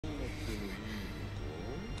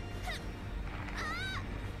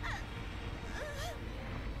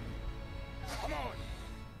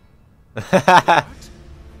Well,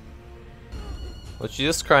 she's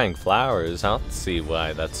just crying flowers. I don't see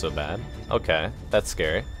why that's so bad. Okay, that's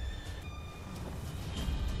scary.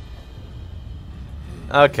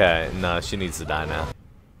 Okay, no, she needs to die now.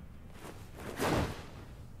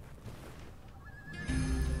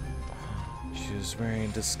 She was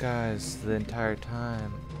wearing disguise the entire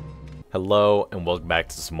time. Hello, and welcome back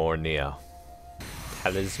to some more Nioh.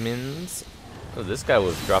 Talismans? Oh, this guy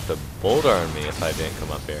would have dropped a boulder on me if I didn't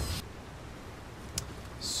come up here.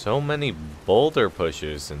 So many boulder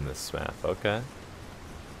pushers in this map, okay.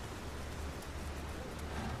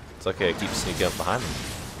 It's okay, I keep sneaking up behind them.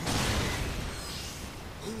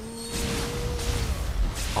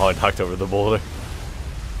 Oh, I knocked over the boulder.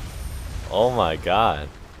 Oh my god.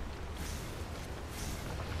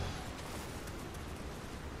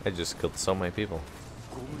 I just killed so many people.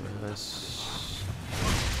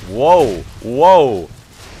 Whoa! Whoa!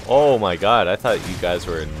 Oh my god, I thought you guys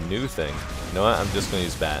were a new thing. You know what? I'm just gonna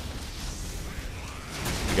use bat.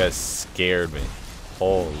 You guys scared me.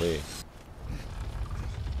 Holy.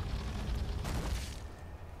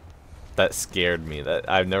 That scared me. That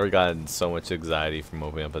I've never gotten so much anxiety from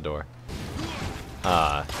opening up a door.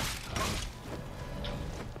 I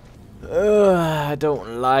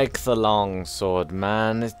don't like the long sword,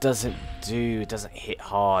 man. It doesn't hit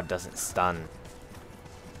hard, doesn't stun.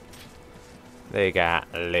 They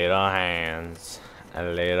got little hands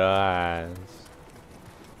and little eyes.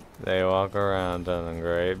 They walk around telling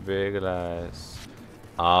great big lies.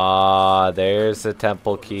 Ah, there's the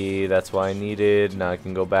temple key. That's what I needed. Now I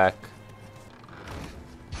can go back.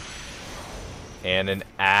 And an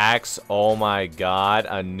axe. Oh my god,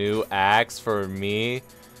 a new axe for me.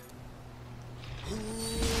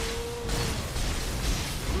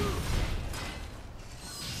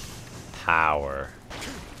 Power.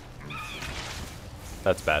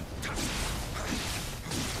 That's bad.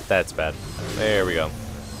 That's bad. There we go.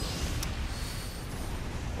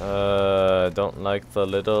 Don't like the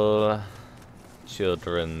little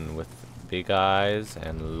children with big eyes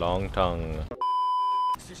and long tongue.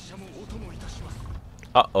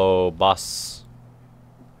 Uh-oh, boss.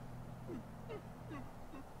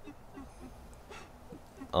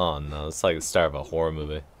 Oh no, it's like the start of a horror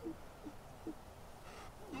movie.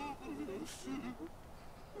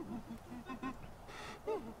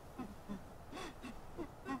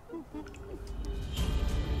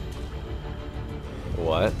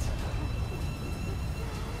 What?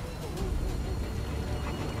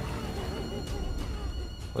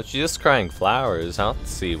 Well, she's just crying flowers. I don't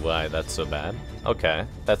see why that's so bad. Okay,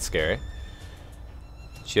 that's scary.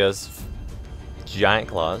 She has giant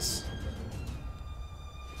claws.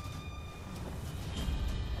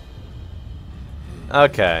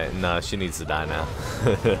 Okay, no, she needs to die now.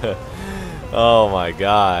 Oh my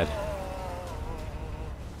god.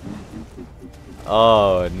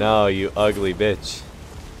 Oh no, you ugly bitch.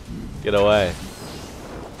 Get away.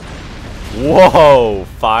 Whoa!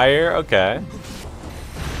 Fire? Okay.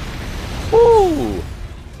 Woo!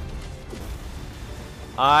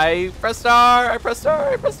 I pressed R! I pressed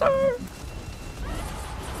R! I pressed R!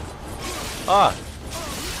 Ah!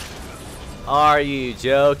 Are you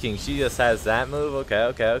joking? She just has that move? Okay,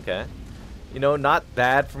 okay, okay. You know, not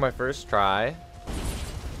bad for my first try.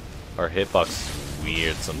 Her hitbox is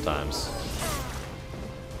weird sometimes.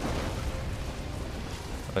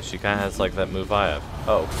 Oh, she kind of has like that move I have.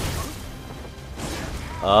 Oh.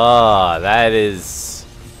 Oh, that is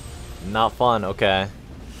not fun. Okay.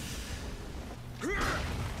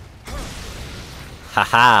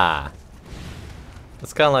 Haha.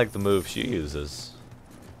 That's kind of like the move she uses.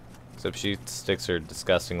 Except she sticks her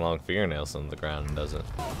disgusting long fingernails on the ground and doesn't.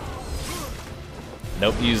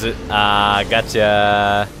 Nope, use it. Ah,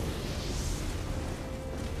 gotcha.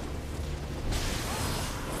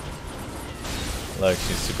 Look,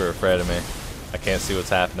 she's super afraid of me. I can't see what's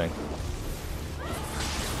happening.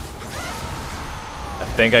 I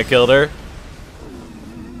think I killed her.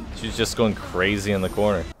 She's just going crazy in the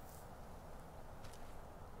corner.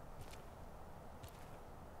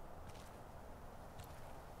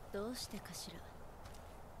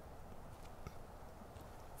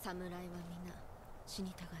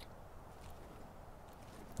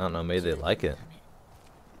 I don't know, maybe they like it.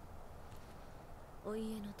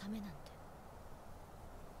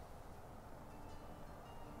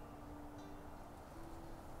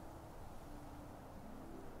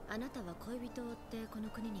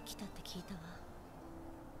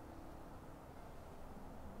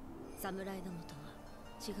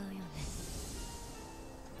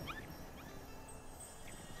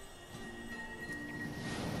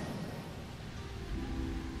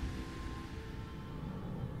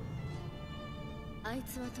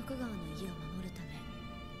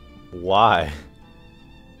 Why?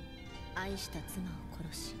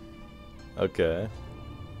 Okay.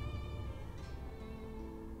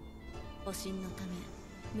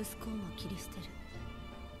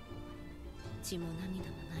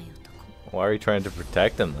 Why are you trying to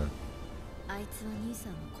protect him then?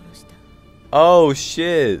 Oh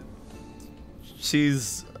shit!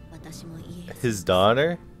 She's his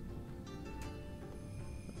daughter?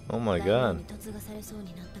 Oh my god.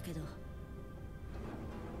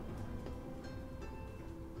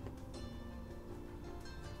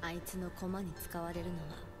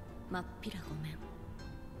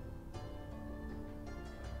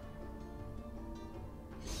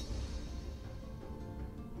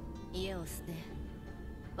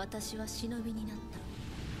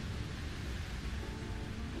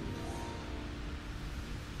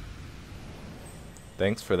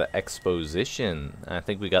 Thanks for the exposition. I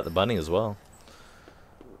think we got the bunny as well.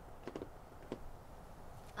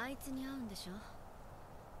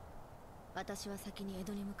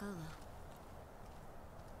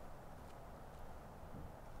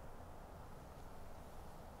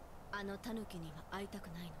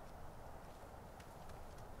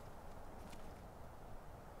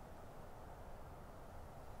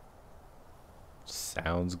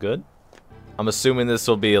 Sounds good. I'm assuming this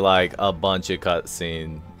will be like a bunch of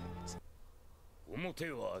cutscenes.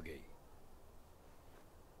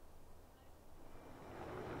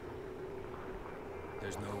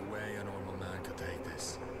 There's no way a normal man could take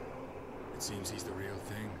this. It seems he's the real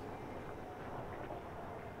thing.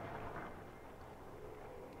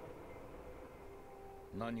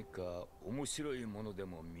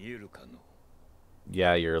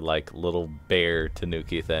 Yeah, your like little bear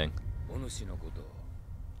Tanuki thing.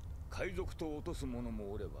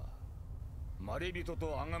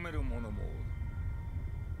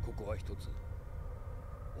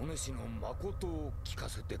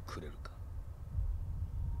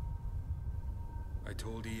 I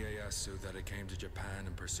told Ieyasu that I came to Japan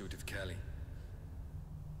in pursuit of Kelly,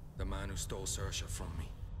 the man who stole Saoirse from me,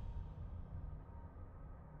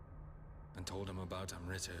 and told him about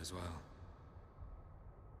Amrita as well.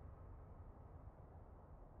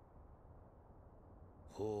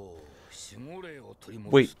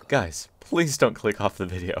 Wait, guys, please don't click off the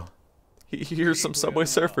video. Here's some Subway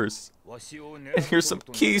Surfers. And here's some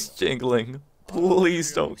keys jingling.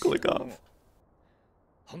 Please don't click off.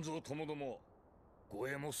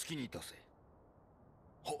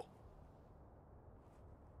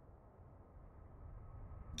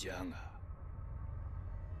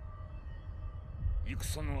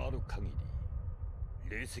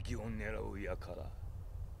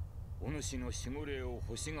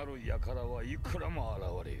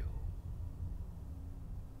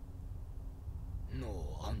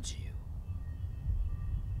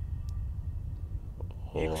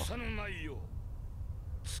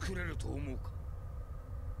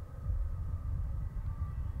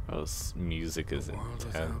 Oh, this music is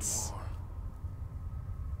intense.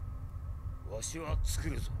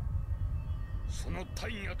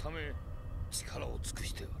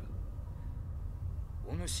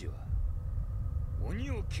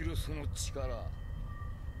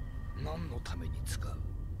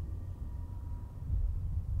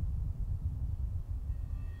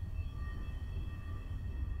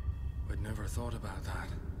 I'd never thought about that.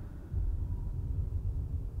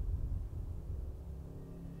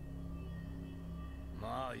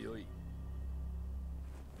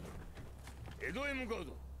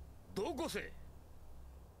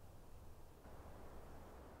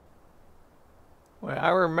 Wait, I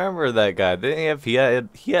remember that guy. Didn't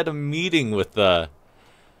he had a meeting with the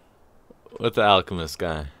alchemist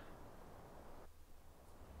guy.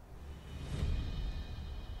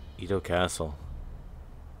 Edo Castle.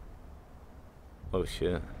 Oh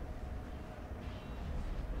shit.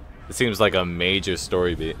 It seems like a major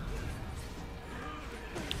story beat.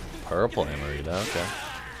 Purple Amrita, okay.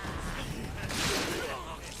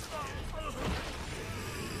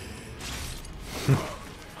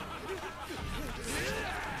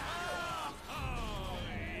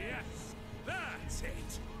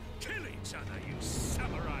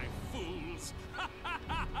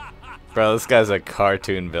 Bro, this guy's a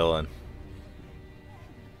cartoon villain.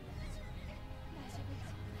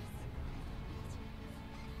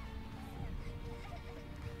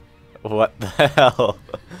 What the hell?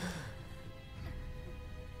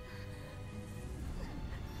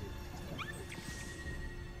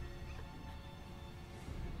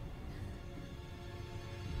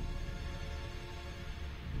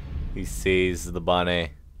 He sees the bunny.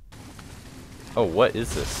 Oh, what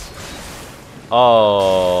is this?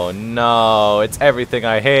 Oh no, it's everything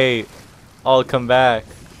I hate. I'll come back.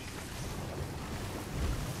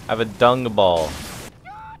 I have a dung ball.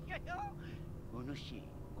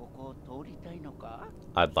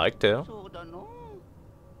 I'd like to.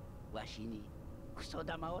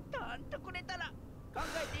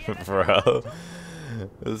 Bro,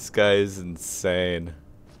 this guy is insane.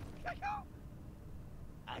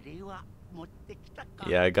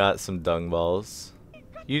 Yeah, I got some dung balls.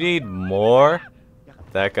 You need more?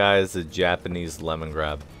 That guy is a Japanese lemon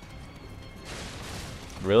grab.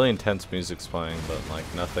 Really intense music's playing, but like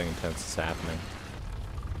nothing intense is happening.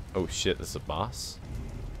 Oh shit, this is a boss?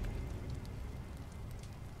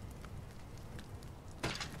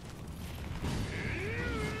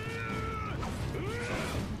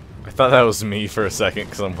 I thought that was me for a second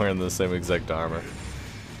because I'm wearing the same exact armor.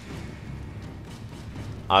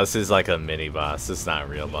 Oh, this is like a mini boss. This is not a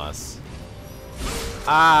real boss.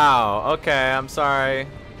 Ow! Okay, I'm sorry.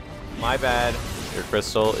 My bad. Your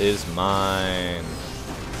crystal is mine.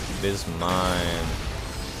 It is mine.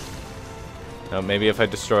 No, maybe if I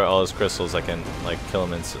destroy all his crystals, I can like kill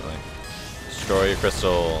him instantly. Destroy your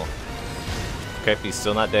crystal. Okay, he's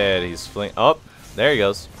still not dead. He's fleeing. Oh, there he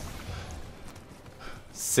goes.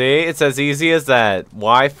 See, it's as easy as that.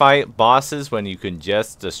 Why fight bosses when you can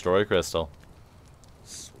just destroy crystal?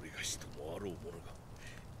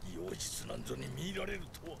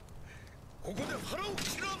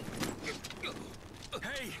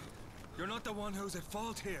 Hey, you're not the one who's at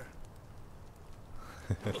fault here.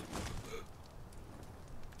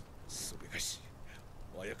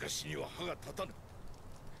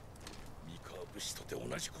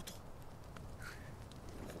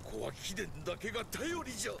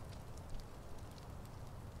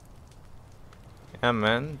 Yeah,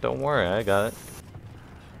 man, don't worry, I got it.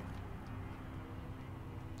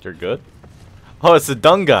 You're good? Oh, it's the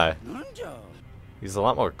dung guy. He's a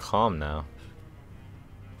lot more calm now.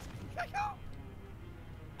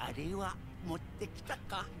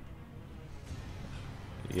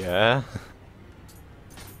 Yeah.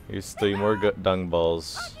 Here's 3 more dung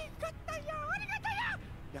balls.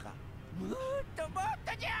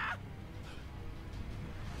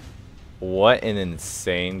 What an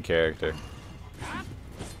insane character.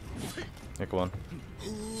 Here, come on.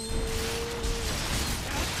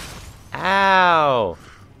 Ow!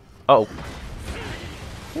 Oh.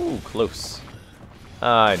 Ooh, close.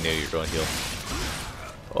 I knew you were going to heal.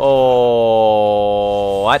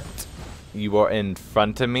 Oh, what? You are in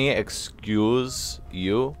front of me? Excuse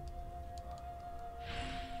you?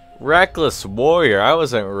 Reckless warrior. I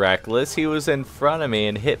wasn't reckless. He was in front of me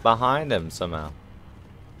and hit behind him somehow.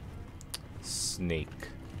 Sneak.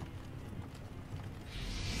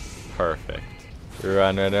 Perfect.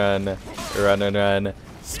 Run, run, run. Run, run, run.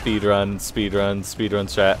 Speed run, speed run, speed run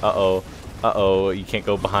strat. Uh-oh. Uh-oh, you can't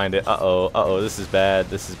go behind it. Uh-oh, uh-oh, this is bad.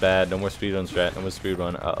 This is bad. No more speed run strat. No more speed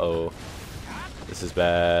run. Uh-oh. This is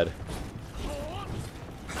bad.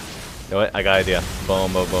 You know what? I got an idea.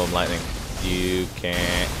 Boom, boom, boom, lightning. You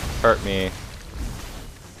can't hurt me.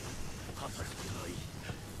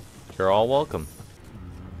 You're all welcome.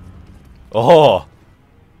 Oh!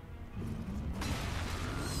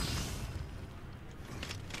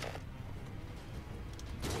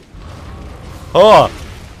 Oh!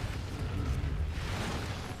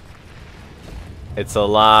 It's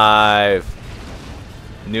alive.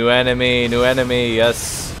 New enemy,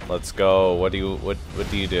 yes. Let's go. What do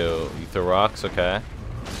you do? You throw rocks? Okay.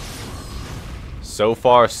 So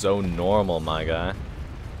far so normal, my guy.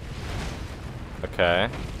 Okay.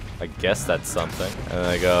 I guess that's something. And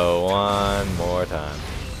I go one more time.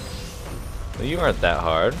 Well, you aren't that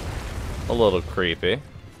hard. A little creepy.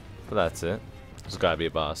 But that's it. There's gotta be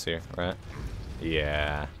a boss here, right?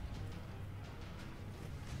 Yeah.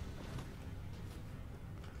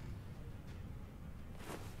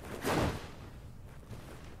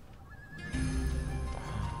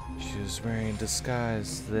 She was wearing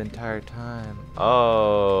disguise the entire time.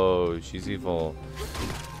 Oh, she's evil.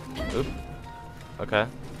 Oop. Okay.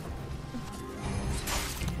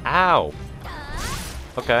 Ow.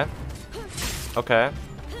 Okay. Okay.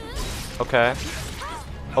 Okay.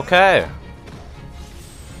 Okay.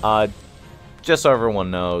 Just so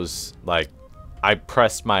everyone knows, like, I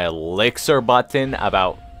pressed my elixir button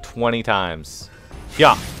about 20 times.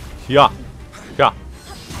 Yeah. Yeah. Yeah.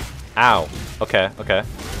 Ow. Okay. Okay.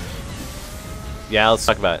 Yeah, let's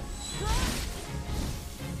talk about it.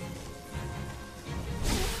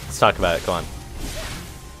 Let's talk about it. Come on.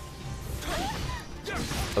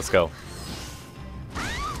 Let's go.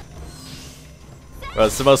 Bro,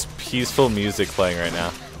 it's the most peaceful music playing right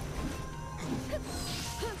now.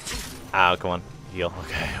 Ow, come on. Heal.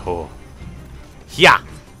 Okay. Oh. Yeah.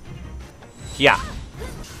 Yeah.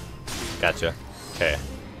 Gotcha. Okay.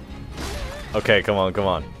 Okay, come on, come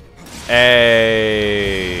on.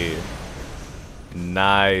 Hey.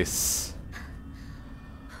 Nice.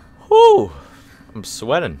 Whoo. I'm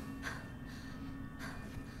sweating.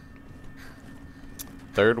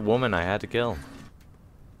 Third woman I had to kill.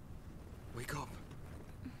 Wake up.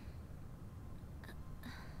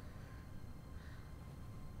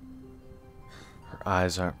 Her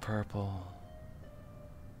eyes aren't purple.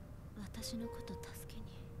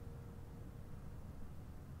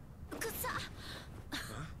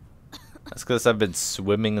 That's because I've been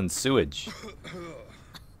swimming in sewage.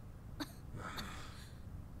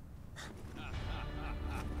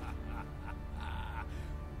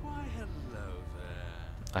 Why, hello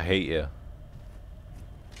there. I hate you.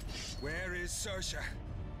 Where is Saoirse?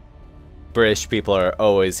 British people are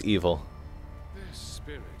always evil. This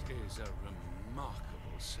spirit is a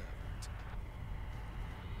remarkable servant.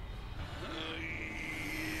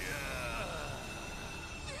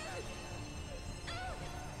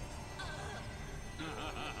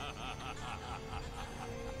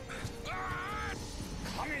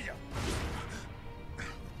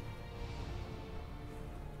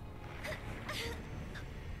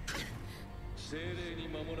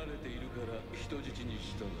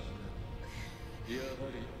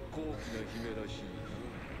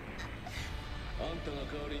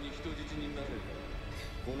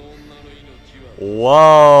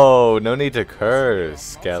 Whoa, no need to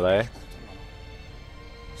curse, Kelly.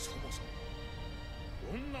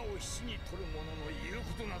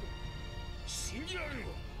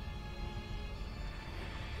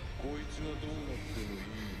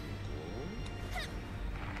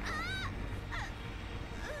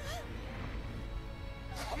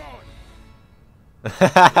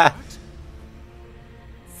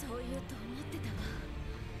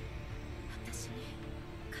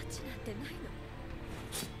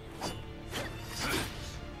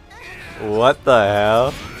 What the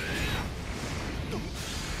hell?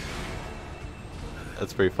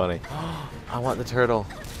 That's pretty funny. I want the turtle.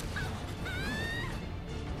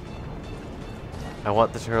 I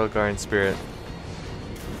want the turtle guardian spirit.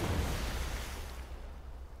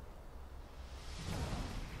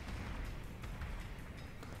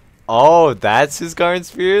 Oh, that's his guardian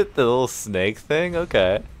spirit? The little snake thing?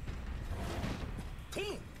 Okay.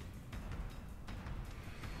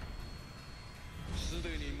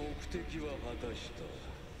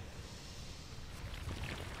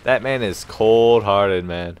 That man is cold-hearted,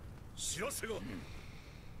 man.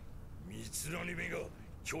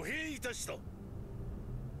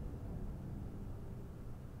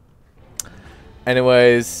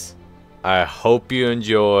 Anyways, I hope you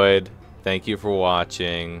enjoyed. Thank you for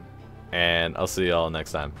watching, and I'll see y'all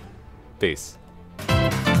next time. Peace.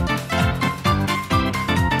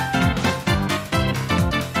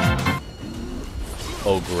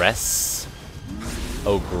 Ogress.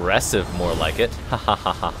 Aggressive, more like it. Ha ha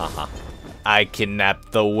ha ha ha ha. I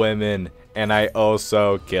kidnapped the women, and I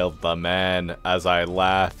also killed the men as I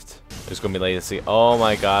left. There's gonna be latency. Oh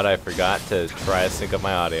my god, I forgot to try to sync up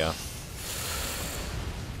my audio.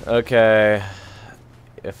 Okay.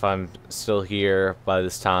 If I'm still here by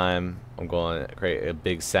this time, I'm going to create a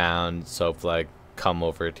big sound so if like come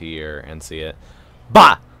over to here and see it.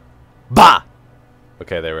 Bah! Bah!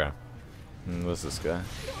 Okay, there we go. What's this guy?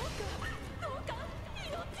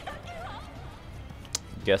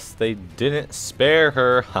 Guess they didn't spare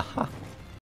her. Haha.